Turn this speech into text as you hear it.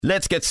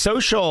Let's get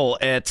social.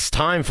 It's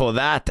time for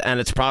that,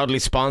 and it's proudly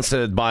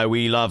sponsored by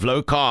We Love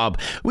Low Carb.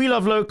 We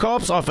Love Low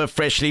Carbs offer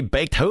freshly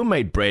baked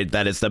homemade bread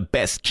that is the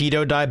best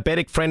keto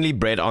diabetic friendly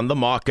bread on the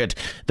market.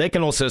 They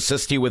can also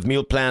assist you with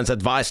meal plans,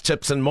 advice,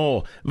 tips, and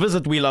more.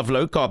 Visit We Love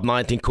Low Carb,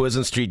 19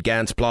 Curzon Street,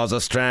 Gans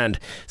Plaza, Strand.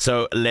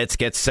 So let's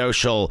get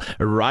social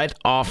right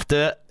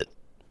after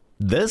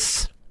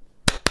this.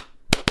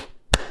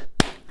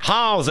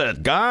 How's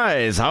it,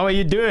 guys? How are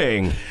you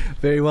doing?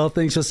 Very well,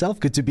 thanks yourself.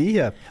 Good to be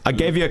here. I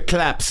gave you a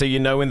clap so you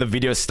know when the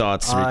video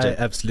starts, Richard.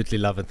 I absolutely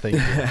love it. Thank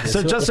you.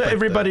 So just so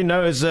everybody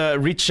knows,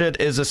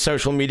 Richard is a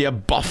social media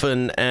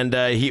boffin, and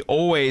he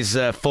always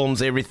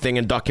films everything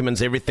and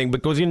documents everything,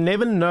 because you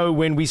never know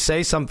when we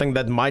say something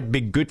that might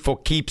be good for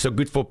keeps or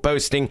good for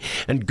posting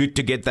and good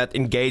to get that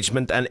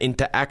engagement and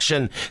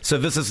interaction. So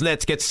this is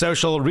Let's Get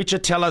Social.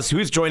 Richard, tell us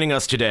who's joining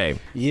us today.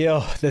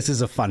 Yeah, this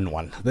is a fun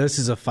one.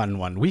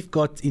 We've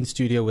got in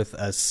studio with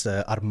us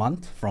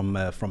Armand from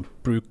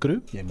Brew Crew.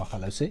 Jy mag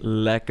hallo sê.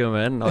 Lekker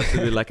man,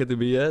 lekker te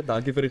be hier.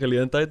 Dankie vir die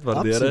geleentheid,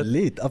 waardeer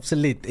dit.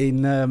 Absoluut.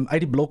 En uit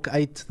die blok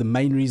uit, the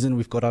main reason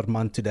we've got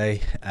Armand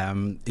today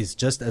is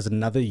just as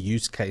another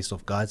use case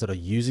of guys that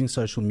are using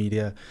social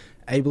media,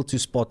 able to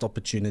spot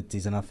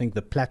opportunities, and I think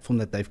the platform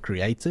that they've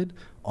created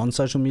on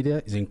social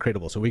media is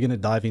incredible. So we're going to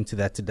dive into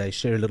that today,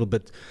 share a little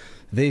bit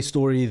their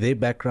story, their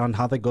background,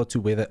 how they got to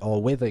where they are,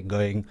 where they're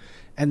going,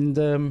 and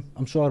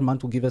I'm sure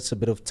Armand will give us a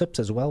bit of tips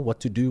as well,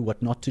 what to do,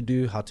 what not to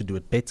do, how to do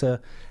it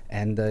better,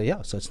 and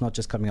so it's not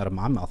just coming out of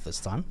my mouth this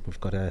time. We've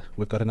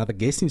got another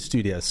guest in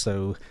studio,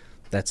 so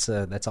that's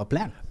our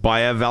plan.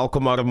 Baie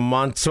welkom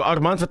Armand. So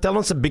Armand, vertel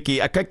ons 'n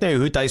bietjie. Ek kyk na jou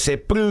hoed, hy sê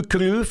Brew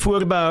Crew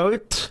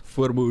voorbehoud.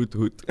 Voorbehoed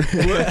hoed.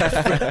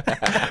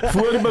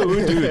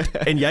 Voorbehoed hoed.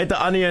 En jy het 'n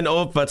ander een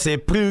op wat sê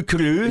Brew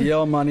Crew.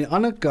 Ja man, aan die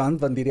ander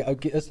kant, want hierdie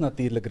ouetjie is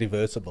natuurlik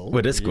reversible.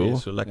 Oh, dis cool.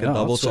 So lekker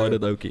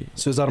double-sided ouetjie.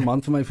 Soos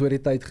Armand vir my voor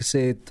die tyd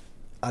gesê het,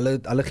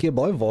 Hulle gee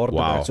baie waarde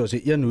weg. So as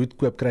jy een hoed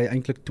koop, kry jy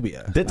eintlik twee.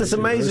 Dit is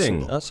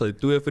amazing. Ja, so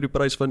 2 vir die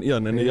prys van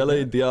 1. En die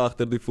hele idee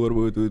agter die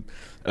voorbehoed hoed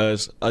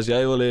is as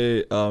jy wil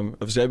hê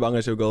of as jy bang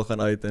is jou girl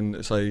gaan uit en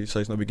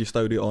sy's nou 'n bietjie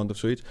stout die aand of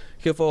so iets,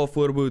 gee vir haar 'n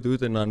voorbehoed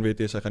hoed en dan weet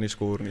jy sy gaan nie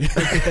skoor nie.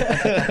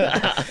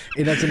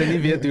 En as jy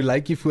nie weet hoe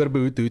lyk die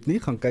voorbehoed hoed nie,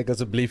 gaan kyk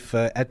asseblief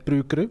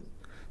 @BrewCrew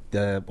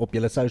op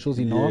julle socials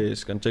hierna.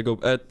 Yes, kan check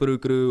op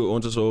 @BrewCrew.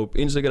 Ons is op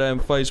Instagram,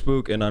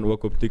 Facebook en dan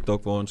ook op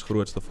TikTok waar ons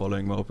grootste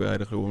following maar op die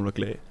huidige oomblik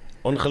lê.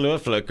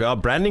 Ongelooflik. Ja,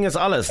 branding is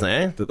alles,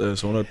 né? Dit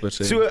is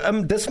 100%. So,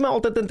 dis my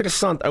altyd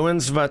interessant,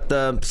 ouens wat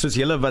soos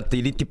julle wat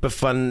hierdie tipe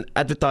van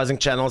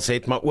advertising channels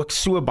het, maar ook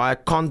so baie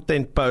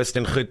content post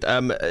en goed.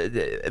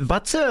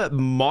 Watse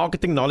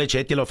marketing knowledge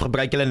het julle of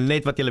gebruik julle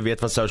net wat julle weet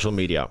van social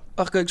media?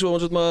 Ag kyk, so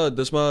ons het maar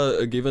dis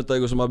maar 'n give and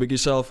take, ons het maar 'n bietjie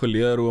self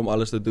geleer hoe om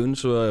alles te doen.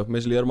 So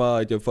mense leer maar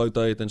uit jou foute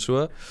uit en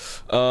so.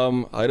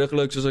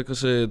 Heiliglik soos ek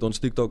gesê het, ons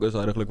TikTok is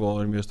heiliglik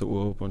waar die meeste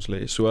oë op ons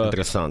lê. So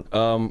interessant.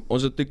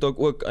 Ons het TikTok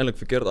ook eintlik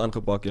verkeerd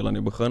aangepak aan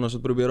die begin. Ons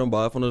het probeer om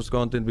baie van ons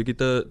content bietjie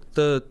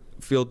te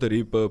veel te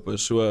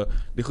repurpose. So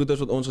die goeders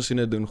wat ons gesien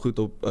het doen goed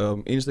op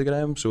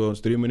Instagram. So ons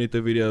 3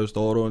 minute video's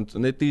daar rond,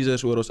 net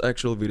teasers oor ons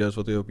actual video's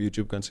wat jy op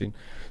YouTube kan sien.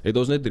 Het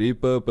ons net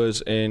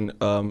repurpose en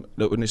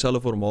in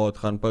dieselfde formaat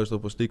gaan post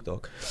op ons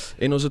TikTok.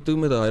 En ons het toe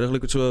met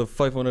heiliglik so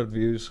 500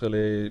 views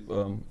gelê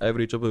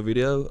average op 'n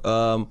video.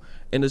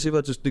 En dis nie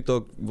wat ons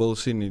TikTok wil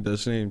sien nie.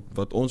 Dis nie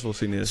wat ons wil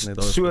sien nie. Is net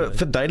daar. So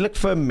verduidelik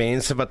vir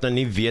mense wat nou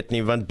nie weet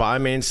nie, want baie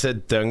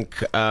mense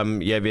dink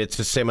jy weet,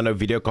 so sê maar nou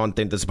video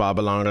content is baie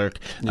belangrik.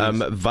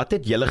 Wat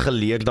het julle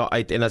geleer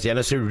daaruit, en as jy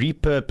nou so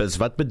repurpose,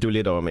 wat bedoel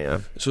jy daarmee?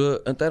 So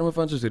in terme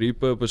van soos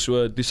repurpose,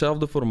 so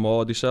dieselfde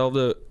formaat,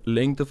 dieselfde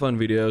lengte van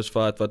video's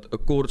wat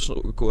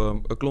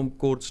 'n klomp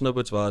kort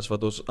snippets was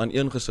wat ons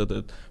aaneengesit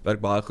het,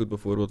 werk baie goed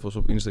byvoorbeeld vir ons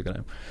op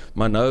Instagram.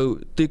 Maar nou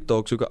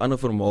TikTok soek 'n ander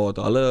formaat.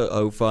 Hulle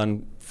hou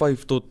van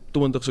 5 tot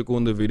 20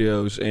 sekonde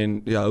video's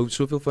en ja, hou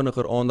soveel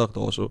vinniger aandag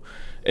daarso.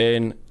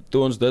 En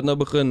toe ons dit nou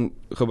begin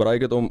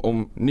gebruik het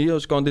om nie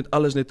ons content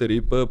alles net te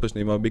repurpose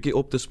nie, maar 'n bietjie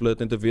op te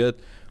split en te weet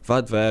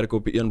wat werk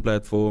op die een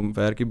platform,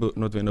 werk nie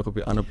noodwendig op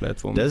die ander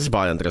platform. Dis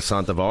baie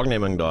interessante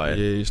waarneming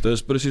daai. Yes,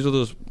 dis presies wat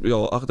ons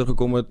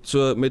agtergekom het.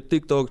 So met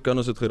TikTok kan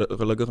ons dit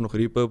gelukkig nog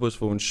repurpose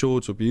vir ons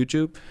shorts op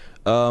YouTube.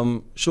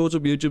 Shorts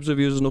op YouTube se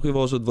views is nog nie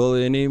waar ons dit wil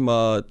hê nie,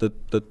 maar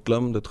dit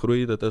klim, dit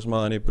groei, dit is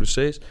maar in die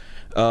proses.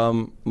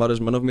 Maar dis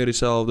min of meer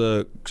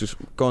dieselfde soos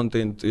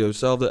content,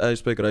 jouselfde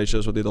aspect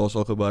ratios wat jy daar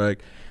sal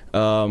gebruik.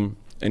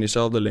 En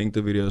dieselfde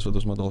lengte video's wat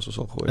ons maar daar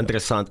sal gooi.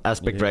 Interessant,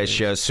 aspect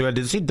ratio. So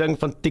dit is die ding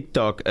van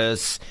TikTok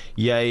is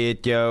jy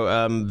het jou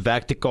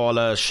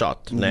vertikale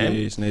shot, né?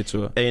 Nee, is net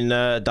so. En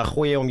dan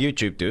gooi jy om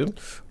YouTube toe.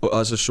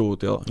 As 'n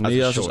short, ja.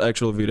 Nie as 'n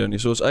actual video nie.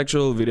 So as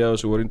actual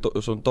video's hoor in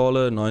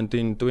totale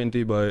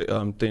 1920 by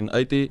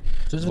 1080.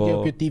 Soos wat jy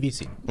op jou TV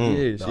sien.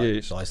 Yes.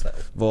 Daai styl.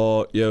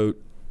 Waar jou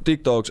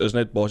TikToks is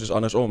net basies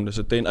andersom. Dis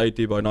 'n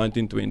 1080 by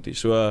 1920.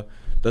 So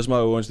dis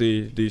maar hoe ons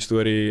die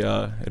storie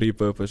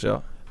repurpose,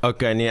 ja.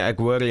 Okay, nee, ek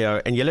hoor jou.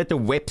 En jy het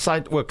 'n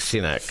website ook,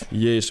 sien ek.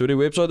 Ja, so die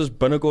website is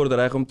binnekort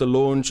reg om te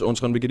launch. Ons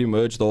gaan 'n bietjie die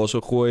merch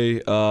daarso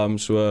gooi.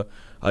 So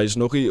Hy is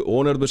nog nie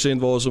 100%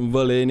 waar ons hom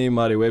wil hê nie,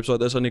 maar die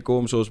website is aan die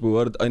kom, so ons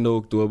behoort einde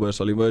Oktober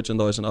sal die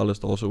merchandise en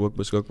alles daar sou ook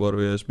beskikbaar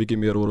wees, bietjie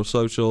meer oor ons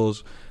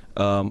socials,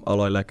 al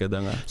die lekker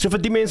dinge. So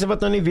vir die mense wat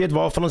nou nie weet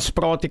waarvan ons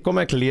praat, kom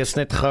ek lees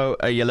net gou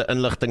 'n hele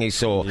inligting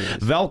hierso. Yes.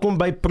 Welkom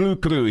by Proe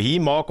Crew.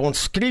 Hier maak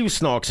ons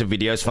skreeusnaakse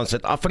video's van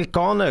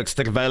Suid-Afrikaners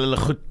terwyl hulle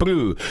goed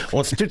proe.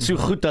 Ons toets so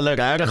goed hulle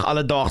regtig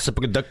alledaagse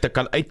produkte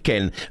kan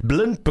uitken.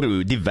 Blind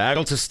proe, die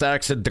wêreld se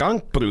sterkste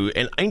drankproe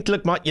en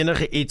eintlik maar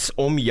enige iets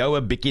om jou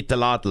 'n bietjie te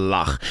laat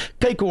lag.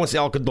 Kyk hoe ons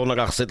elke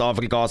donderdag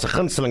Suid-Afrika se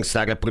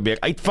gunstelingsterre probeer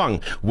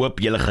uitvang. Hoop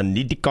julle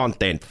geniet die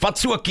content. Vat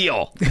so 'n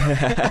keel.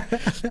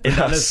 En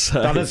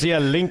dan is hier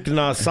 'n link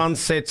na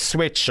Sunset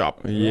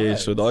Sweatshop.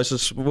 Yes, so daai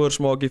is 'n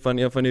voorsmaakie van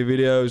een van die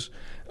video's.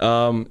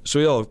 So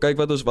ja, kyk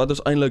wat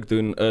ons eintlik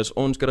doen is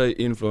ons kry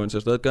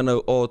influencers. Dit kan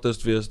nou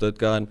artists wees, dit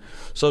kan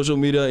social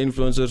media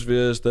influencers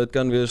wees, dit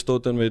kan wees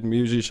tot en met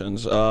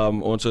musicians.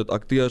 Ons het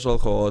akteurs al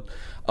gehad.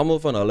 Almal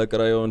van hulle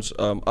kry ons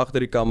agter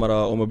die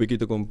kamera om 'n bietjie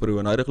te kom proe.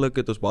 En heidaglik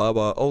het ons baie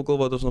alkohol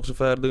wat ons nog so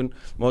ver doen,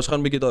 maar ons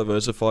gaan bietjie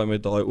diversify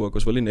met daai ook.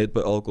 Ons wil nie net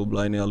by alkohol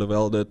bly nie,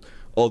 alhoewel dit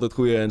altyd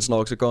goeie en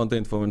snaakse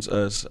content vir ons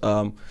is.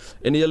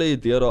 En die hele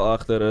idee daar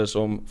agter is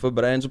om vir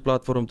brands 'n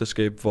platform te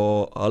skep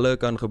waar hulle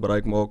kan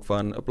gebruik maak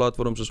van 'n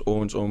platform soos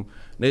ons om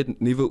net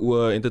nuwe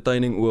oë,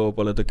 entertaining oë op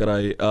hulle te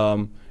kry.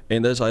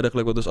 En dis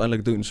heidaglik wat ons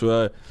eintlik doen.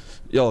 So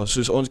ja,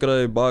 soos ons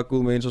kry baie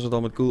cool mense, ons het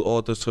al met cool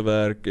artists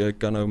gewerk. Jy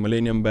kan nou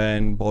Millennium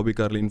Band, Bobby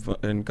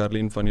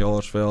Carlin van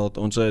Jaarsveld.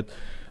 Ons het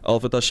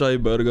Alfred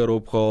Ashay Burger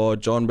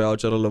opgehad, John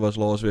Boucher, hulle was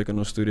laasweek in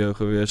ons studio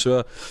gewees.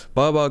 So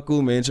baie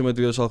cool mense met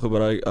wie ons al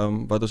gebruik,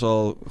 wat ons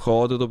al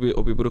gehad het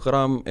op die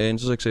program. En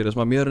soos ek sê, dis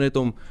maar meer net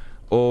om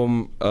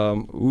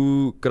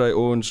hoe kry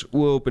ons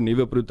oë op 'n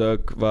nuwe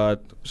produk wat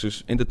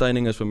soos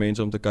entertaining is vir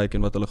mense om te kyk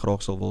en wat hulle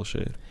graag sal wil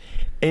share.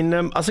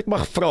 En as ek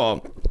mag vra,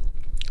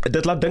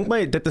 dit laat dink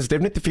my, dit is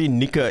definitief 'n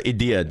unieke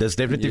idee. Dis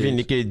definitief 'n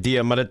unieke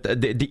idee, maar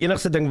die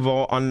enigste ding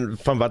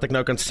van wat ek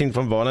nou kan sien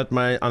van waar dit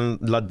my aan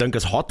laat dink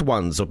is Hot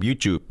Ones op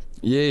YouTube.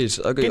 Yes,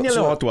 okay. Ken jy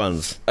Hot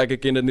Ones?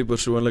 Ek ken dit nie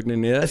persoonlik nie,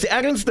 nee. Is die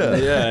ergste?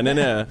 Ja,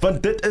 nee.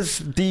 Want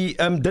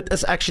dit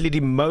is actually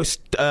die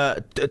most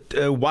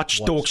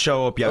watched talk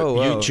show op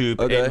jou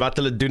YouTube. Okay. En wat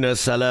hulle doen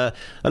is hulle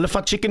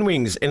vat chicken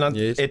wings en dan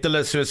het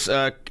hulle soos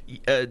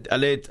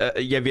hulle het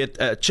jy weet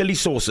chili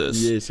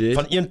sauces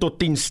van 1 tot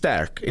 10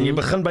 sterk. En jy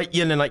begin by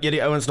 1 en dan eet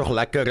die ouens nog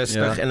lekker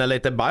rustig en hulle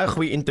het 'n baie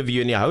goeie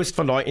interview en die host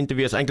van daai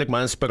interview is eintlik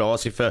my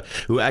inspirasie vir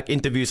hoe ek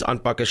interviews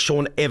aanpak, is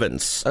Sean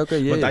Evans.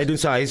 Okay, Want hy doen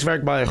sy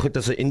huiswerk baie goed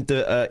as 'n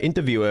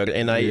interviewer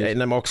en hy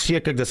maak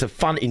seker dis 'n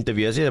fun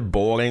interview. Is nie 'n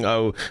boring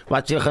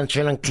wat jy gaan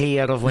chill en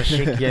clear of wat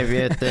shit jy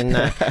weet en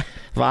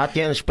wat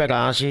jy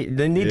inspirasie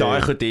nie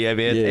daai goed jy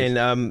weet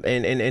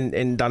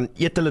en dan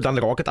eet hulle, dan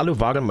raak dit al hoe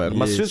warmer,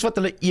 maar soos wat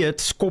hulle eet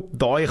skop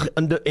daai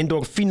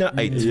endorfine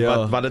uit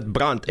wat dit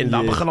brand en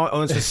dan begin daai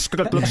ouens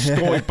verskriklik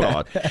strooi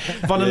praat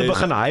van hulle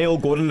begin huil.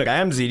 Gordon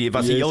Ramsay die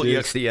was die heel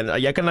eerste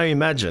een. Jy kan nou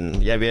imagine,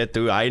 jy weet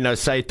hoe hy nou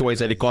sy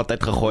toys uit die kot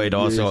uitgegooi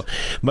daarso,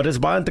 maar dis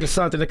baie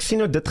interessant en ek sien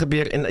hoe dit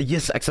gebeur en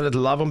ek sal dit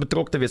love om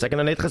betrokke te wees. Ek het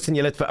nou net gesien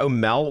jy het vir ou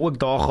Mel ook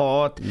daar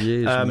gehad.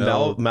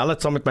 Mel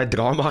het saam met my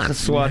drama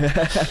geswat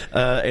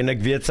en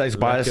ek weet sy's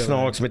baie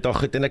snaaks met haar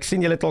goed en ek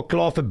sien julle het al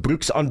klaar vir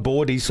Brooks aan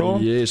boord hierso.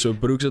 So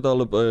Brooks het al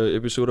op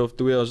episode of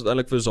 2, ons het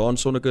eintlik vir Zaan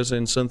Sonnekus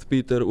en Synth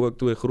Peter ook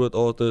 2 groot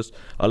artists.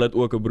 Hulle het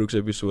ook 'n Brooks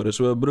episode.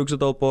 So Brooks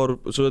het al 'n paar,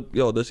 so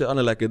ja, dis 'n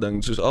ander lekker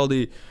ding. Soos al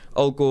die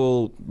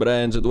alcohol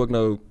brands het ook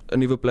nou 'n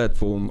nuwe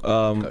platform.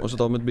 Ons het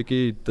al met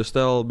bietjie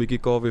Testel, bietjie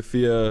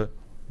KWV,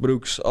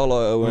 Brooks, al die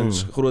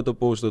ouens, groot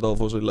post het al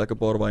vir ons 'n lekker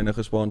paar wyne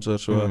gesponsor.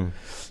 So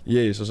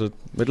yes, as dit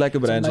met lekker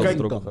brands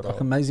betrokke geraak.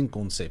 Amazing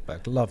konsep.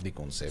 Ek love die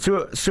konsep.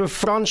 So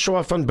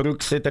François van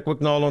Brooks het ek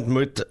ook nou al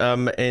ontmoet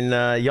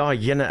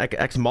jene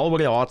ek's mal oor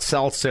die hard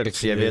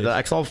seltzers, jy weet.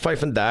 Ek sal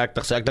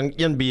 35, so ek dink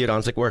 1 bier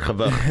dan ek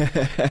oorgewig.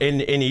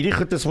 en hierdie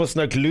goed is mos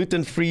nou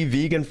gluten free,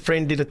 vegan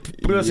friendly.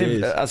 Dit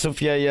probeer asof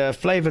jy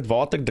flavored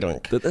water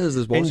drink. Dit is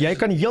en jy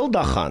kan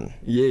heeldag gaan.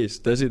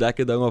 Yes, dis die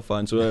lekker ding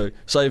daarvan. So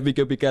save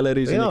bietjie op die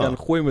calories en jy kan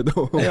gooi met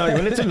hom. Ja, jy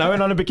wil net so nou en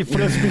dan 'n bietjie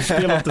frisbee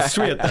speel om te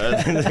sweet.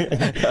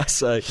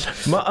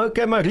 Maar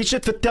okay, maar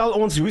Richard, vertel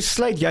ons, hoe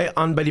sluit jy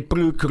aan by die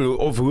Proe Crew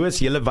of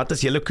wat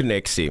is julle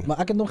koneksie? Maar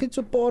ek het nog net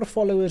so 'n paar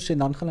followers en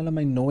dan gaan hulle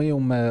my nooi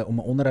om 'n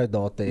onderhoud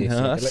daar te hê.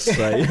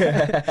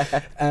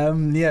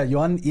 Nee,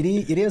 Johan,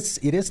 hierdie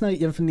is nou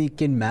een van die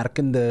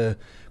kenmerkende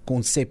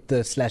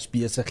konsepte /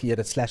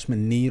 besighede /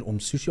 manier om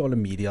sosiale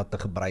media te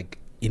gebruik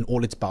in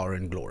all its power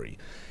and glory.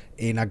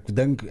 En ek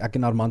dink ek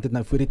en Armand het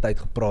nou voor die tyd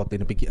gepraat en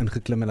 'n bietjie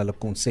ingeklim in hulle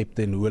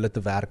konsepte en hoe hulle te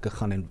werke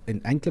gaan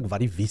en eintlik wat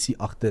die visie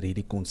agter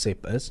hierdie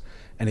konsep is.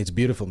 And it's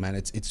beautiful, man.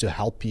 It's to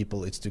help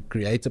people, it's to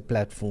create a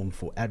platform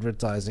for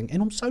advertising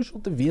en om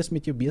social te wees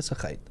met jou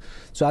besigheid.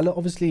 So hulle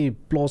obviously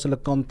plaas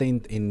hulle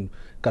content en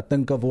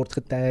Katinka word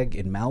getag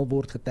en Mel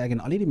word getag en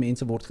al die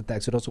mense word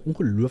getag. So daar's 'n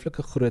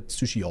ongelooflike groot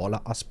sosiale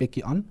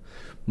aspekkie aan,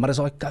 maar dis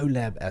daai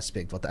collab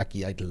aspek wat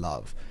ek uit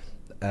love.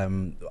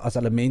 as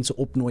hulle mense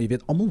opnooi, jy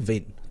weet, almal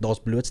wen. Daar's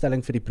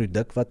blootstelling vir die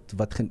produk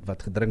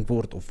wat gedrink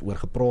word of oor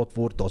gepraat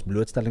word, daar's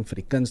blootstelling vir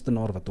die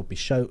kunstenaar wat op die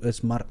show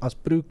is, maar as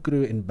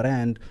crew en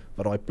brand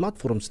wat daai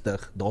platform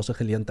stig, daar's 'n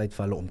geleentheid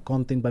vir hulle om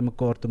content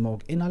bymekaar te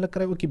maak en hulle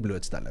kry ook die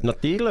blootstelling.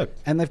 Natuurlik.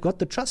 And they've got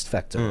the trust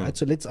factor, right?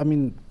 So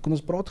kom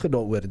ons praat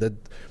daaroor,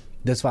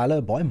 dis vir hulle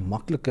 'n baie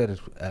makliker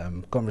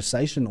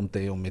conversation om te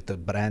hê om met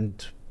 'n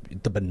brand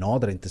te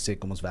benader en te sê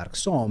kom ons werk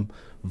saam,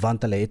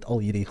 want hulle het al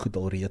hierdie goed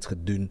alreeds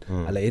gedoen.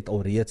 Hulle het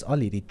alreeds al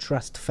hierdie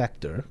trust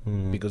factor,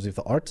 because if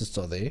the artists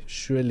are there,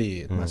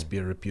 surely it must be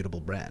a reputable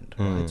brand,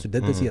 right? So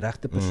dit is die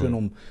regte persoon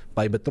om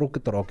by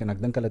betrokke te raak, en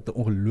ek dink hulle het 'n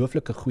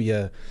ongelooflike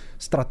goeie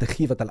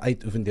strategie wat hulle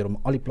uitoefen deur om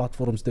al die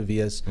platforms te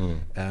wees,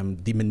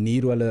 die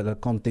manier hoe hulle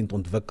content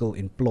ontwikkel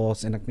en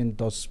plaas, en ek meen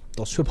daar's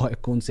so baie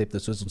konsepte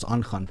soos ons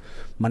aangaan,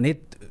 maar net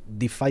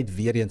die feit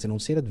weer eens, en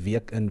ons sê dit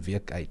week in,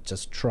 week uit,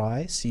 just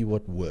try, see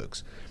what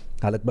works.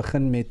 Hulle het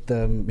begin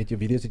met jou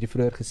video's wat jy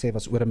vroeër gesê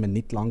was oor 'n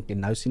minuut lank, en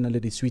nou sien hulle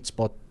die sweet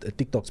spot,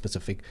 TikTok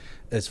spesifiek,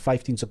 is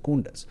 15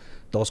 sekondes.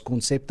 Daar's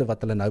konsepte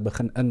wat hulle nou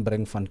begin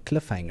inbring van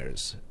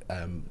cliffhangers,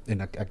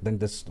 en ek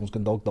dink ons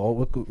kan dalk daar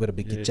ook oor 'n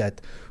bietjie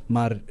chat,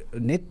 maar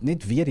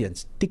net weer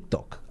eens,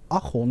 TikTok,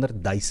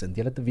 800,000,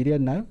 jy het 'n video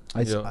nou,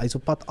 hy's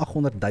op pad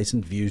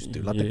 800,000 views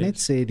toe. Laat ek net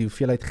sê, die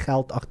hoeveelheid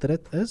geld agter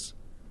dit is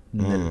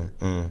nul.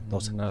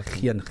 Daar's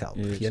geen geld,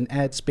 geen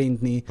ad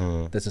spend nie,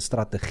 dis 'n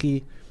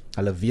strategie.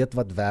 Hulle weet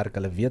wat werk,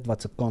 hulle weet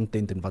wat se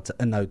content en wat se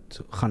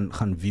inhoud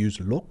gaan views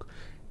lok,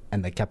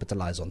 and they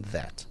capitalize on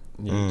that.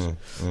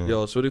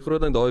 Ja, so die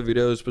groot ding daai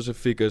video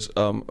spesifiek is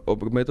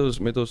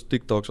met ons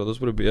TikToks wat ons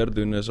probeer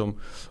doen is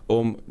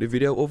om die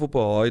video of op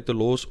 'n high te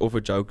los of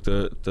 'n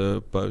joke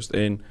te post,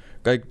 en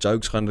kyk,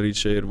 jokes gaan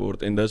reshare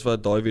word, en dis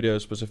wat daai video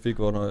spesifiek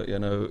waarna jy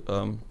nou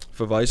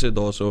verwys het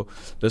daarso.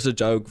 Dis 'n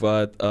joke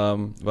wat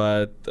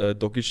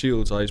Dokkie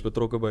Shields, hy is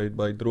betrokke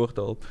by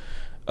droogtehulp.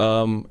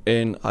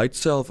 En hy het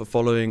self 'n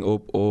following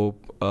op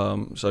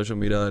social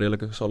media, 'n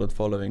redelike solid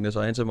following. Dis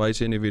hy en sy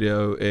meisie in die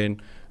video, en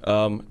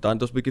dan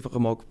het ons 'n bietjie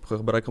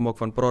gebruik gemaak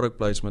van product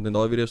placement, en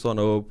daai video staan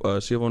nou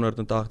op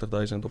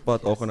 780,000 op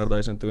pad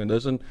 800,000 toe, en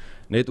dis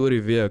net oor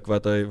die week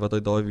wat hy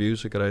daai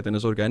views gekry het, en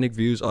dis organic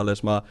views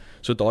alles, maar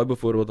so daai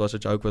byvoorbeeld was 'n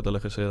joke wat hulle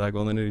gesê het, ek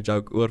wil nou nie die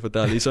joke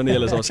oorvertel hierso nie,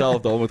 julle sal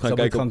self daar moet gaan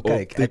kyk op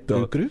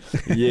TikTok.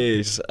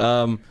 Yes.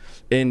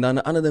 En dan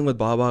 'n ander ding wat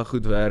baie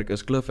goed werk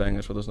is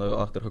cliffhangers wat ons nou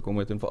agtergekom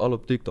het, en veral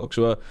op TikTok.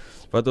 So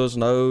wat ons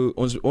nou,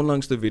 ons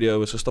onlangste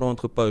video is gisterand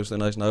gepost,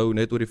 en hy's nou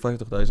net oor die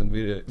 50,000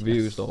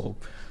 views daarop.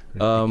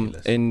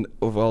 En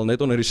ofwel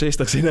net onder die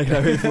 60 sien ek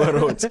nou weer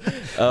voor ons.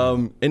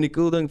 En die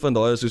cool ding van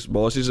daai is soos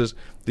basies is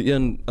die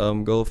een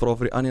girl vra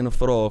vir die ander 'n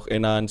vraag,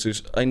 en dan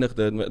soos eindig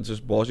dit met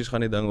soos basies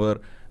gaan die ding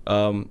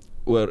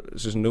oor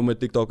soos noem 'n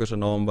TikToker se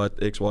naam wat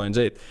X, Y en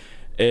Z.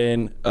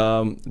 En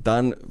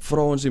dan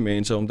vra ons die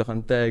mense om te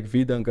gaan tag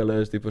wie dink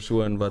hulle is die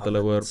persoon wat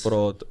hulle oor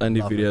praat in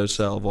die video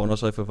self, waarna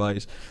sy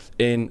verwys.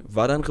 En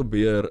wat dan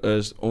gebeur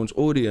is ons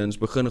audience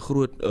begin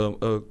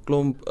 'n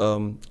klomp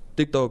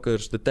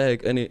TikTokers te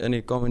tag in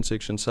die comment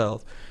section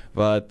self,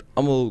 wat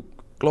almal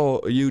klaar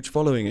 'n huge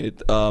following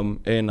het,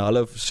 en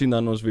hulle sien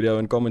dan ons video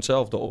en comment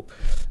self daarop.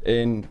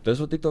 En dis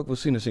wat TikTok wil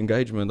sien, is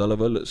engagement. Hulle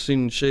wil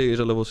sien shares,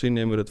 hulle wil sien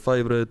jy moet dit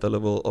favorite,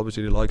 hulle wil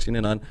obviously die likes sien,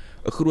 en dan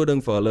 'n groot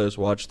ding vir hulle is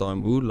watch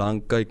time. Hoe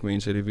lank kyk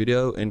mense die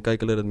video, en kyk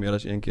hulle dit meer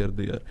as een keer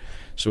deur.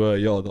 So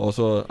ja,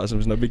 daarso as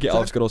ons nou 'n bietjie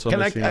afskrol sal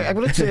ons sien. Ek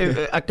wil net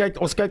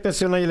sê, ons kyk net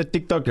so na julle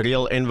TikTok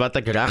reel, en wat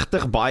ek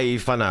regtig baie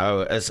hiervan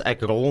hou is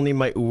ek rol nie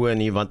my oë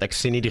nie, want ek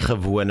sien nie die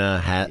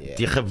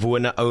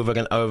gewone over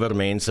en over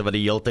mense wat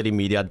die hele tyd die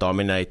media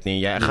dominate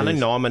nie. Ek gaan nie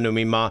name noem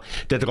nie, maar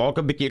dit raak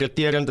 'n bietjie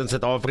irriterend in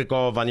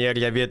Suid-Afrika wanneer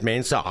jy weet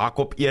mense hak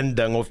op een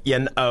ding of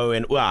een ou,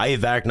 en hy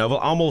werk nou, wil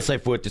almal sy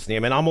foto's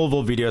neem, en almal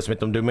wil video's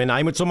met hom doen, en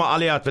hy moet sommer al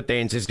die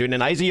advertensies doen,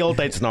 en hy is die hele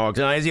tyd snaaks,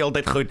 en hy is die hele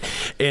tyd goed,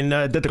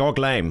 en dit raak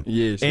lame.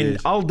 En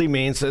al die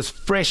mense is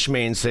fresh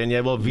mense, en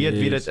jy wil weet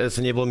wie dit is,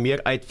 en jy wil meer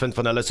uitvind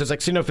van hulle. Soos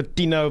ek sien nou vir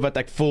Tino, wat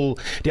ek voel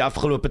die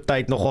afgelope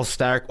tyd nogal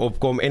sterk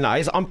opkom, en hy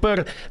is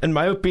amper, in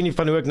my opinie,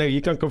 van hoe ek nou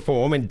hier kan kom vir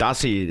hom en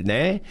Dassie,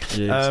 né?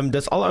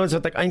 Dis al ouens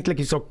wat ek eintlik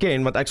hierso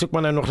ken, want ek soek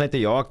maar nou nog net 'n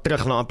jaar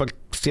terug na amper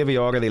 7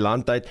 jaar in die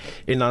land uit,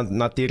 en dan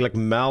natuurlik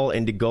Mel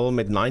en die girl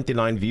met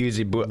 99 views,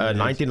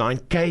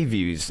 99k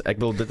views. Ek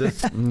wil, dit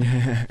is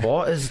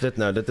waar is dit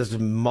nou? Dit is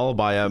mal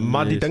baie,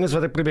 maar die ding is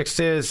wat ek probeer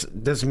sê is,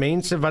 dis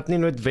mense wat nie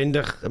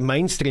noodwendig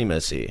mainstream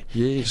is nie,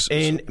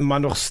 maar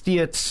nog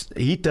steeds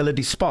hit hulle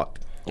die spot.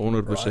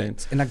 100%.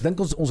 Right. En ek dink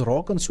ons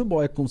raak aan so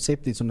baie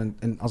konsepte,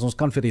 en as ons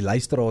kan vir die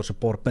luisteraars 'n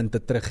paar punte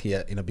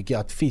teruggee en 'n bietjie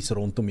advies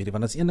rondom hierdie,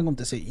 want dit is een ding om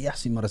te sê,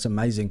 yes, maar is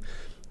amazing.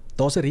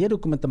 Daar's 'n rede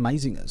hoekom dit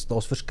amazing is.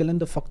 Daar's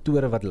verskillende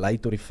faktore wat lei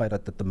tot die feit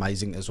dat dit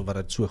amazing is, of wat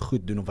dit so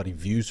goed doen, of wat die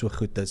view so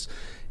goed is.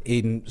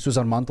 En soos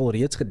Armand al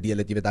reeds gedeel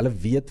het, jy weet, hulle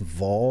weet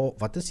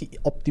wat is die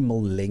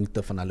optimal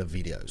lengte van hulle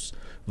video's,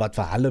 wat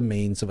vir hulle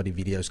mense wat die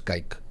video's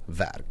kyk,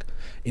 werk.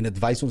 En dit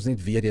wys ons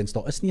net weer eens,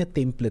 daar is nie 'n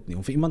template nie,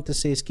 om vir iemand te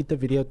sê, skiet 'n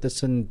video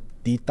tussen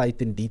die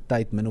tyd en die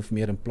tyd, min of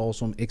meer, in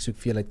plaas om ek soek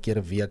veel uit keer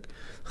 'n week,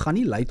 gaan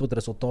nie lei tot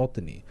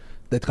resultate nie.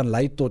 dit gaan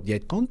lei tot jy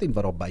het content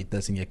wat daar buite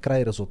is en jy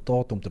kry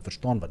resultate om te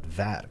verstaan wat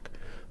werk.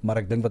 Maar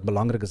ek dink wat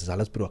belangrik is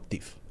hulle is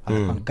proaktief.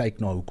 Hulle gaan kyk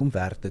na hoekom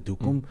werk dit,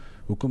 hoekom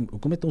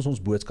het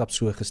ons boodskap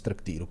so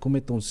gestruktureer, hoekom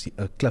het ons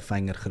 'n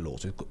cliffhanger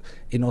gelos,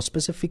 en daar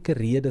spesifieke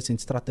redes en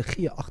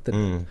strategieë agter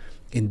dit.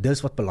 En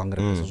dis wat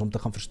belangrik is om te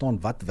gaan verstaan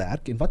wat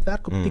werk, en wat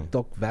werk op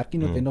TikTok, werk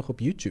nie noodwendig op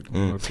YouTube.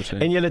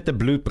 En jy het 'n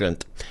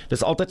blueprint.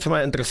 Dis altyd vir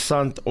my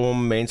interessant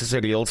om mense se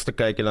reels te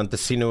kyk en dan te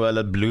sien hoe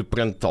hulle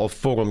blueprint al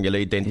vorm, julle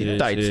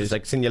identiteit. Yes. So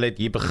ek sien julle het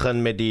hier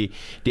begin met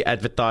die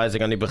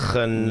advertising aan die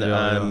begin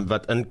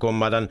wat inkom,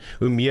 maar dan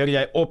hoe meer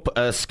jy op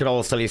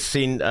scroll sal jy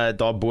sien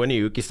daar bo in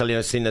die hoekie sal jy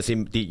nou sien as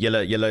die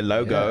julle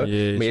logo,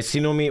 maar jy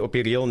sien hom nie op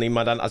die reel nie,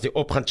 maar dan as jy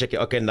op gaan check,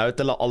 okay, nou het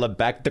hulle al 'n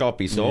backdrop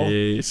hierso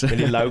met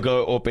die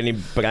logo op en die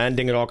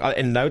branding raak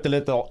en nou het hulle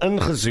dit al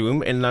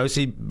ingezoom en nou is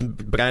die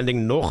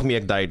branding nog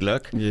meer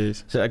duidelik.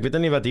 So ek weet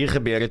nie wat hier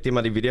gebeur het nie,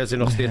 maar die video's is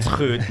nog steeds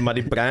goed, maar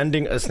die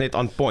branding is net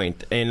on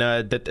point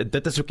en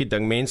dit is ook die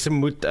ding, mense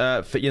moet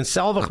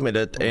vereenselwig met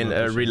dit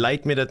en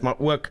relate met dit, maar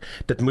ook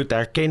dit moet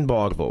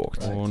herkenbaar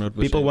word. 100%.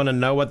 People want to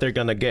know what they're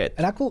gonna get.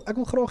 En ek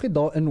wil graag hê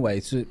daar inwy,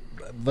 so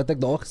wat ek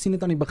daar gesien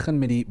het aan die begin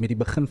met die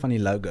begin van die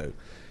logo.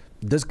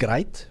 Dis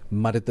great,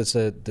 maar dit is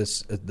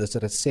 'n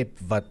resep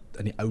wat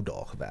in die ou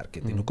dae gewerk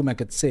het. En hoekom ek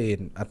dit sê,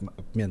 en ek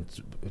meen,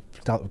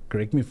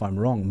 correct me if I'm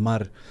wrong,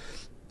 maar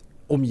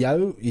om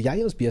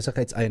jy as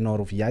besigheidseienaar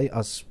of jy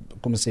as,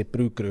 kom ons sê,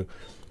 pro-crew,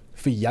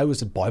 vir jou is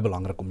dit baie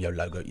belangrik om jou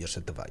logo eers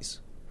te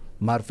wys.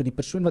 Maar vir die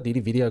persoon wat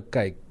hierdie video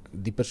kyk,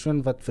 die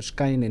persoon wat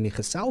verskyn en die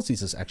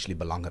geselsies is actually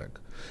belangrik.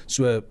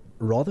 So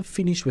rather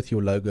finish with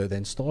your logo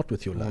than start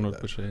with your logo.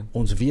 100%.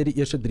 Ons weet die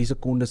eerste 3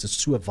 sekondes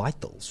is so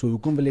vital. So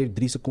hoekom wil jy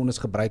 3 sekondes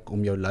gebruik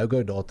om jou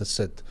logo daar te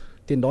sit?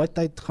 Teen daai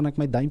tyd gaan ek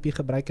my duimpie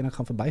gebruik en ek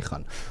gaan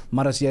verbygaan.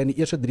 Maar as jy in die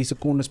eerste 3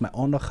 sekondes my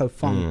aandag gou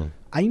vang,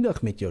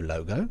 eindig met jou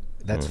logo,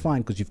 that's fine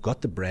because you've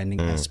got the branding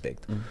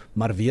aspect.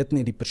 Maar weet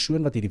net die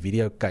persoon wat hierdie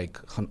video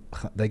kyk,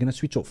 they're gonna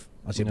switch off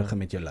as jy begin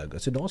met jou logo.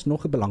 So daar's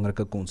nog 'n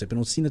belangrike konsep en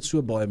ons sien dit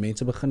so baie.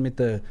 Mense begin met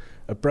 'n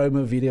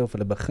promo video of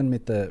hulle begin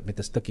met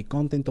 'n stukkie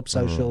content op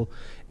social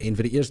en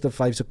vir die eerste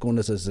 5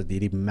 sekondes is dit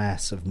hierdie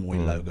massive mooi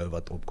logo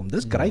wat opkom.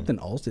 Dis great en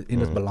alles en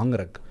dit is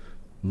belangrik,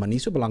 maar nie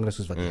so belangrik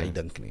soos wat jy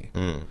dink nie.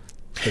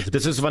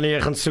 Dis is wanneer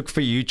jy gaan soek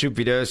vir YouTube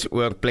video's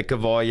oor plekke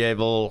waar jy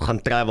wil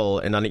gaan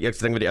travel en dan die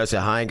eerste ding wat jy sê,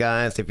 hi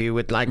guys, if you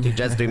would like to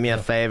just do me a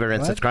favor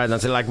and subscribe, dan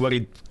sê like what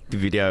die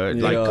video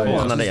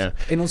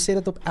En ons sê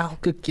dit op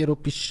elke keer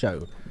op die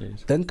show.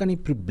 Dink aan die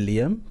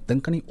probleem,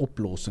 dink aan die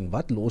oplossing.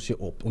 Wat los jy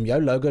op? Om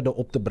jou logo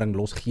daarop te bring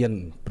los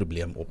geen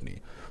probleem op nie.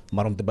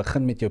 Maar om te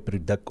begin met jou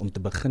produk, om te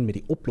begin met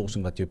die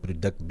oplossing wat jou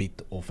produk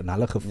bied, of in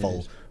hulle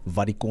geval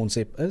wat die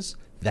konsep is,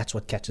 that's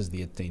what catches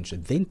the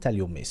attention. Then tell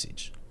your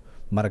message.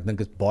 Maar ek dink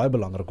dit is baie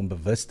belangrik om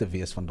bewus te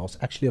wees van daar's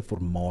actually 'n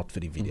formaat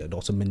vir die video.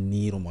 Daar's 'n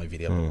manier om my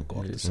video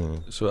bymekaar te sit.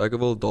 So ek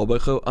wil daarby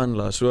gou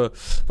aanlaat. So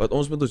wat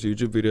ons met ons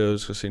YouTube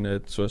video's gesien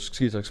het, so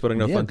ekskuus, ek spring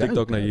nou van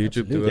TikTok na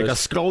YouTube toe. Ek kan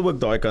scroll ook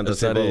daai kant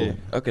as jy wil.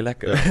 Okay,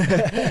 lekker.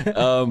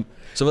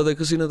 So wat ek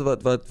gesien het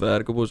wat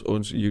werk op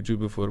ons YouTube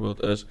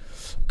byvoorbeeld is,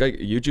 kyk,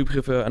 YouTube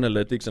gee vir jou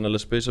analytics en hulle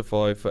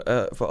specify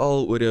vir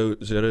al oor jou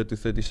 0 to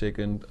 30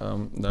 second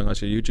dan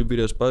as jy YouTube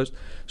video's post,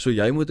 so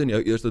jy moet in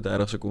jou eerste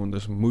 30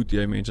 sekondes moet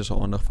jy mense se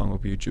aandag vang op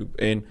YouTube.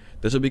 En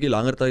dis 'n bietjie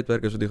langer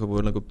tydperk as wat jy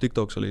gewoonlik op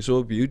TikTok sal hê. So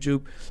op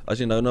YouTube, as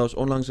jy nou na ons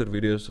onlangse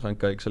video's gaan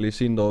kyk, sal jy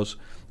sien daar's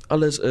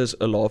alles is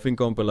 'n laughing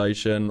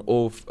compilation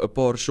of 'n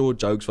paar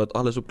short jokes wat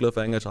alles op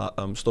cliffhangers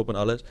stop en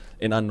alles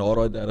en dan na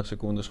daai 30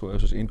 sekondes gooi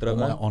ons intro Om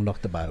my aan. aandag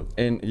te bou.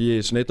 En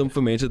net om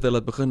vir mense te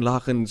laat begin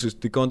lag en soos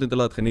die content te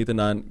laat geniet en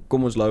dan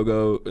kom ons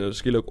logo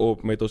skielik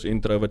op met ons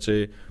intro wat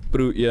sê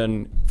Pro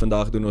 1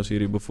 vandag doen ons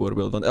hierdie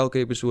byvoorbeeld, want elke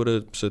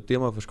episode se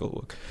tema verskil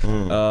ook.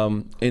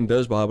 En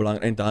dis baie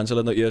belangrik en dan sal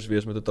dit nou eers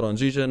wees met 'n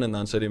transition en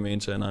dan sit die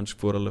mense en dan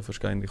voor hulle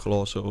verskyn die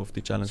glase of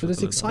die challenge. So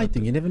dis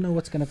exciting. You never know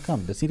what's going to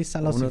come. Dis nie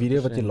dieselfde as die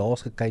video wat jy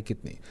laas gekyk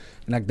het nie.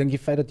 En ek dink die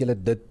feit dat jy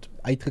dit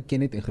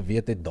uitgeken het en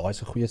geweet het daai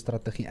is 'n goeie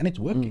strategie and it's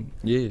working.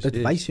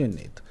 Dit wys jou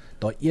net.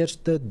 Daai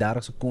eerste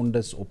 30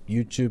 sekondes op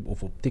YouTube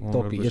of op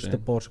TikTok, 100%. Die eerste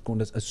paar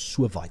sekondes is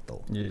so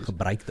vital.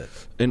 Gebruik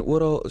dit. En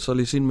oral sal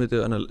jy sien met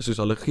jou soos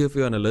hulle gee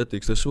vir jou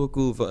analytics. Dit is so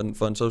cool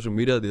van social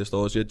media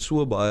deesdae. Jy het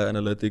so baie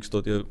analytics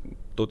tot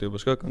jou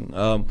beskikking.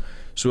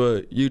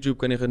 So YouTube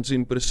kan jy gaan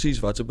sien presies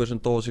watse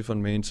persentasie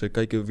van mense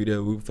kyk jou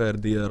video, hoe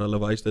ver deur, hulle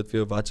wys dit vir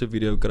jou watse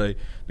video kry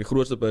die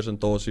grootste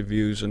persentasie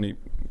views in die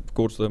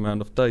kortste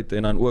amount of tyd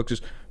en dan ook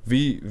soos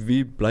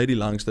wie bly die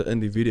langste in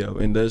die video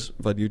en dis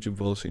wat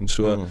YouTube wil sien.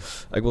 So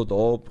ek wil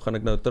daarop gaan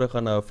ek nou terug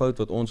aan 'n fout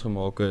wat ons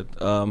gemaak het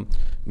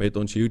met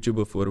ons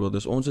YouTube byvoorbeeld.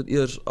 Dus ons het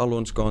eers al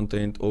ons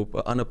content op 'n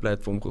ander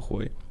platform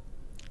gegooi.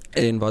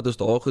 En wat ons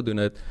daar gedoen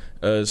het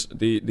is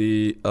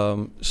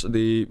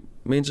die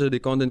mense, die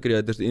content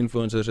creators, die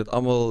influencers het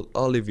almal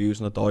al die views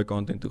na daai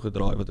content toe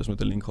gedraai wat ons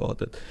met 'n link gehad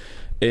het.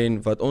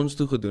 En wat ons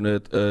toe gedoen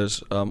het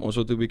is ons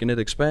wil toe 'n bietjie net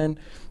expand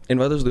en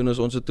wat ons doen is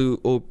ons het toe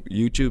op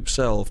YouTube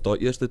self daai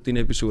eerste 10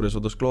 episodes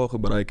wat ons klaar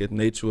gebruik het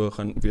net so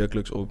gaan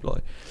weekliks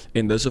oplaai.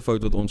 En dis 'n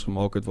fout wat ons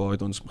gemaak het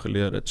waaruit ons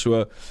geleer het.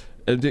 So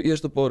die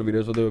eerste paar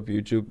video's wat op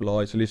YouTube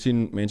laai, sal jy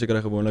sien mense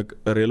kry gewoonlik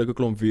 'n redelike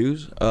klomp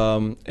views.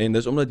 En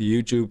dis omdat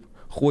YouTube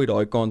gooi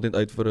daai content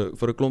uit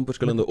vir 'n klomp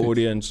verskillende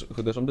audience.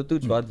 Dis om te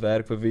toets wat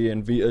werk vir wie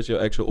en wie is jou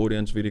actual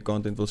audience wie die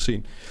content wil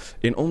sien.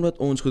 En omdat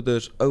ons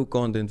goeders ou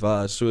content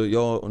was, so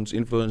ja, ons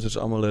influencers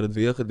almal het dit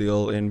weer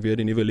gedeel en weer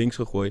die nuwe links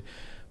gegooi.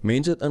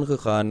 Mense het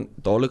ingegaan,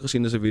 dadelik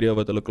gesien dis 'n video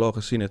wat hulle klaar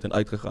gesien het en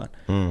uitgegaan.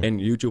 En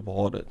YouTube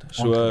haat dit.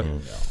 So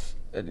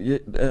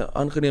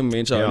aangeneem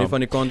mense hou nie van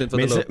die content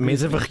wat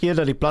mense vergeet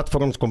dat die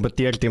platforms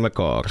kompeteer teen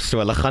mekaar. So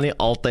hulle gaan nie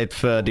altyd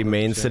vir die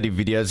mense die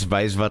video's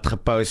wys wat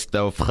gepost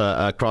of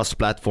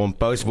cross-platform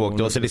post word.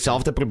 Ons het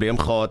dieselfde probleem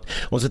gehad.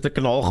 Ons het 'n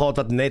kanaal gehad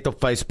wat net op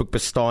Facebook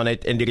bestaan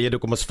het en die rede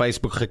hoekom ons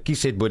Facebook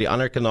gekies het bo die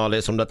ander kanale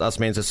is omdat as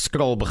mense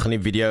scroll begin die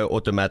video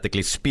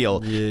automatically speel.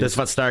 Dis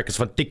wat sterk is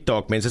van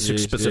TikTok. Mense soek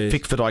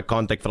spesifiek vir daai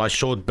content, vir daai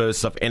short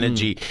bursts of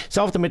energy.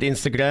 Selfs met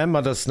Instagram,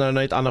 maar dis nou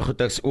net ander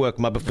goeders ook,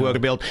 maar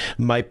byvoorbeeld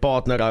my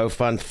partner hou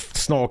van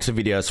snaakse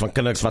video's van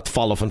kinders wat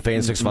val of van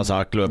vensters was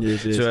hardloop.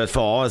 So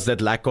vir haar is dit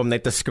lekker om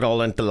net te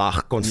scroll en te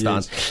lag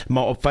konstant.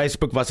 Maar op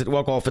Facebook was dit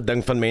ook al 'n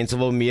ding van mense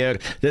wil meer.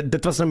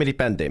 Dit was nou met die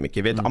pandemic,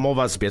 jy weet, almal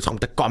was besig om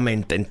te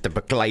comment en te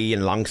beklei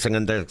en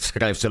langsingende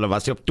skryf. So hulle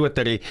was nie op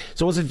Twitter nie.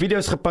 So ons het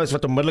video's gepost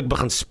wat onmiddellik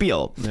begin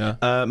speel.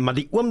 Maar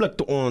die oomblik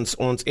toe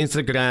ons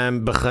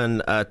Instagram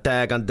begin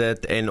tag aan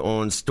dit en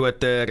ons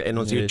Twitter en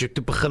ons YouTube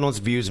toe begin ons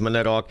views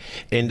minder raak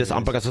en dis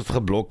amper asof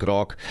geblok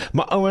raak.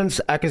 Maar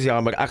ouens, ek is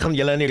jammer. Ek gaan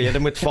julle in die rede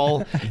moet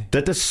val.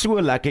 Dit is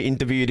so lekker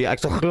interview die. Ek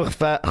sal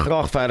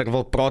graag verder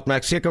wil praat, maar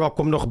ek seker daar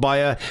kom nog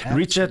baie.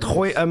 Richard,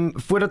 gooi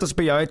voordat ons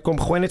by jou uitkom,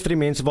 gooi net vir die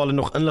mense waar hulle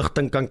nog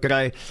inligting kan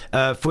kry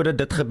voordat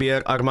dit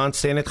gebeur. Armand,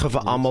 sê net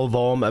vir almal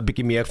waar om 'n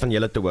bietjie meer van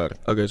julle te hoor.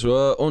 Okay,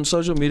 so ons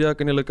social media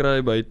kan julle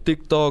kry by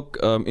TikTok,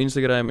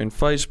 Instagram en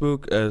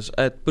Facebook is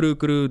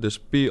 @ProCrew, dis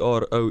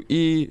PROECREW.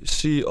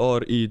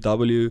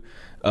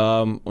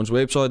 Ons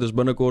website is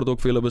binnekort ook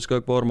vir julle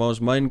beskikbaar, maar ons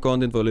main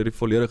content waar julle die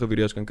volledige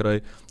video's kan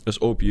kry is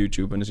op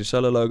YouTube en dis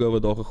dieselfde logo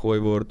wat daar gegooi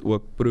word,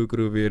 ook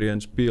ProCrew weer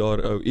eens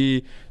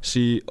PROECREW.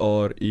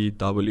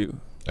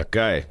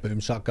 Okay.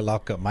 Boom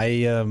shakalaka.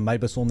 My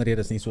besonderhede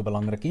is nie so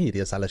belangrik nie.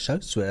 Hierdie is hulle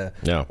show, so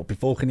op die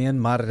volgende een,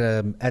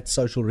 maar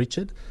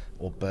 @socialrichard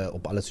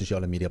op alle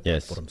sosiale media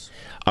platforms.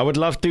 I would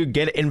love to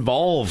get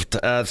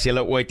involved as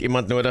julle ooit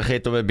iemand nodig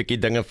het om 'n bietjie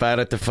dinge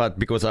verder te vat,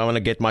 because I want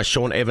to get my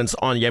Sean Evans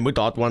on. Jy moet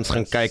Hot Ones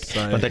gaan kyk,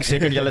 want ek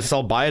seker julle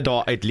sal baie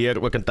daar uit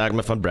leer ook in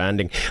terme van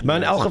branding. Maar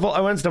in elk geval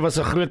ouens, dit was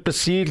 'n groot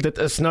plesier. Dit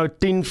is nou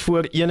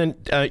 10:01 en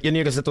 1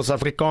 uur is dit ons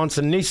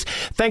Afrikaanse nuus.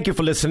 Thank you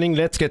for listening.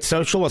 Let's Get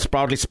Social was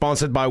proudly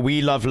sponsored by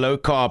We Love Low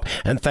Carb,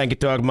 and thank you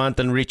to Armand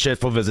and Richard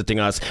for visiting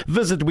us.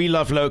 Visit We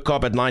Love Low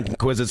Carb at 19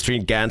 Quizet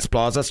Street, Gans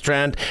Plaza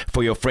Strand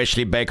for your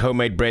freshly baked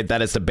homemade bread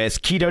that is the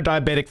best keto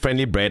diabetic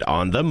friendly bread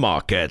on the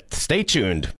market. Stay tuned.